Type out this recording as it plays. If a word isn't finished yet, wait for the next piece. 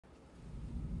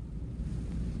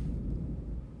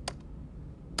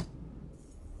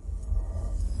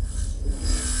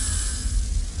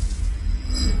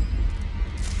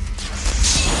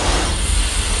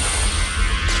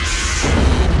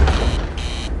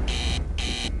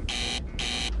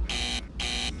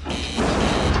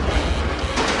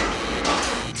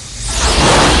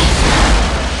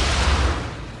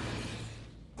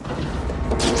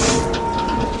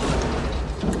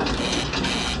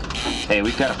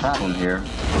got a problem here.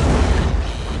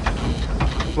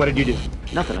 What did you do?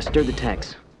 Nothing. I stirred the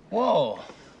tanks. Whoa.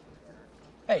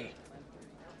 Hey.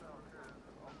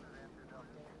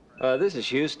 This is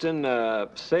Houston.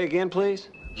 Say again, please.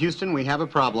 Houston, we have a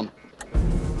problem.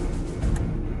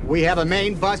 We have a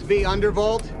main bus B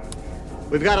undervolt.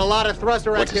 We've got a lot of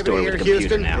thruster activity here,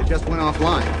 Houston. It just went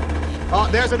offline. Oh,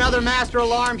 there's another master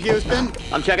alarm, Houston.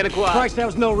 I'm checking the quad. Christ, that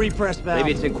was no repress valve.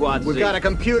 Maybe it's in quad C. We've got a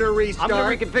computer restart. I'm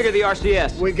gonna reconfigure the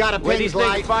RCS. We've got a Where these pings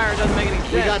light. things fire doesn't make any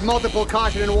sense. We've got multiple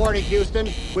caution and warning, Houston.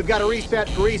 We've got to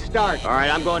restart. All right,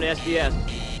 I'm going to SDS.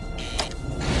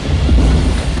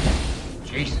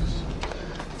 Jesus.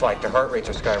 Flight, the heart rates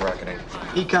are skyrocketing.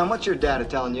 Ecom, what's your data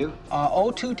telling you?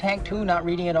 O2, tank 2, not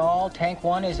reading at all. Tank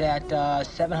 1 is at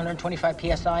 725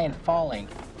 PSI and falling.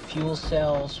 Fuel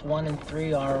cells 1 and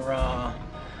 3 are,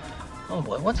 oh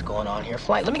boy, what's going on here?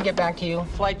 Flight, let me get back to you.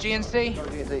 Flight GNC?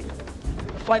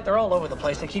 Flight, they're all over the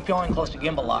place. They keep yawing close to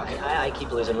gimbal lock. I keep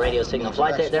losing radio signal.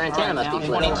 Flight, their antenna must be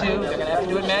flipped. 22, they're gonna have to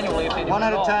do it manually if they do One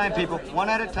at it a all. time, people. One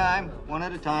at a time. One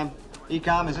at a time.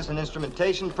 Ecom, is this an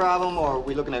instrumentation problem, or are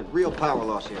we looking at real power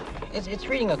loss here? It's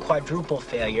reading a quadruple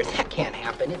failure. That can't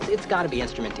happen. It's got to be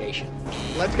instrumentation.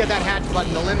 Let's get that hatch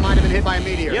button. The limb might have been hit by a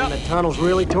meteor. The tunnel's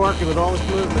really torquing with all this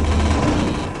movement.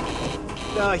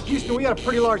 Houston, we got a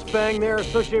pretty large bang there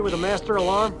associated with a master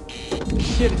alarm.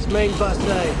 Shit, it's main bus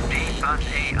A. Main bus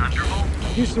A undervolt?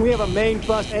 Houston, we have a main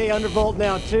bus A undervolt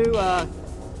now, too.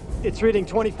 It's reading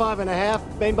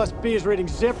 25.5. Main bus B is reading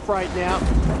zip right now.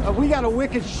 We got a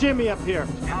wicked shimmy up here.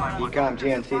 Ecom,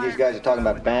 GNC, these guys are talking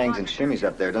about bangs and shimmies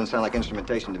up there. Doesn't sound like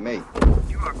instrumentation to me.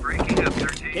 You are breaking up,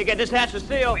 13. Can't get this hatch to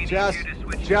seal. Just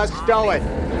stow it.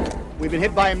 We've been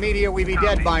hit by a meteor. We'd be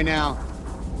dead by now.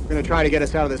 We're gonna try to get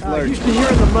us out of this lurch. Houston,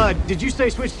 you're in the mud. Did you say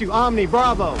switch to Omni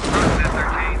Bravo? Roger,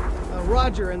 13.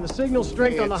 Roger, and the signal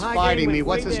strength on the high fighting gain me. went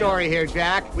What's the way story here,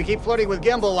 Jack? We keep flirting with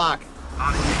gimbal lock.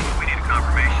 Honestly, we need a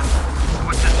confirmation.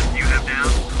 What system do you have down?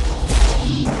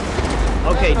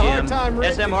 Okay, Having a Jim. hard time,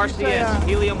 Rick. Did you say, SMRCS,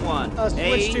 Helium 1.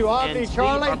 switch to Omni, and C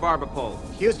Charlie? are Barbapole.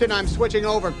 Houston, I'm switching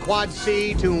over quad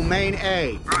C to main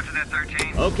A. Roger that,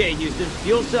 13. Okay, Houston.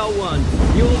 Fuel cell 1,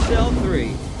 fuel cell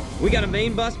 3. We got a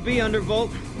main bus B undervolt,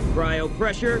 cryo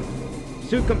pressure,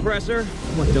 suit compressor.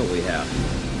 What don't we have?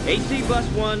 AC bus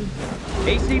 1,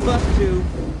 AC bus 2,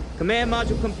 command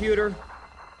module computer. And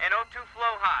O2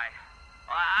 flow high.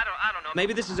 I don't know.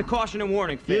 Maybe this is a caution and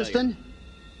warning failure. Houston,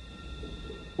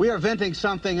 we are venting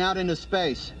something out into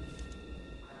space.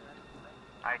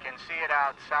 I can see it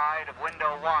outside of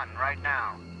window 1 right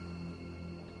now.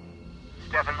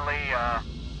 It's definitely, a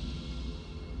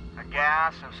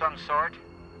gas of some sort.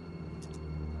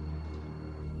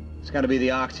 It's got to be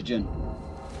the oxygen.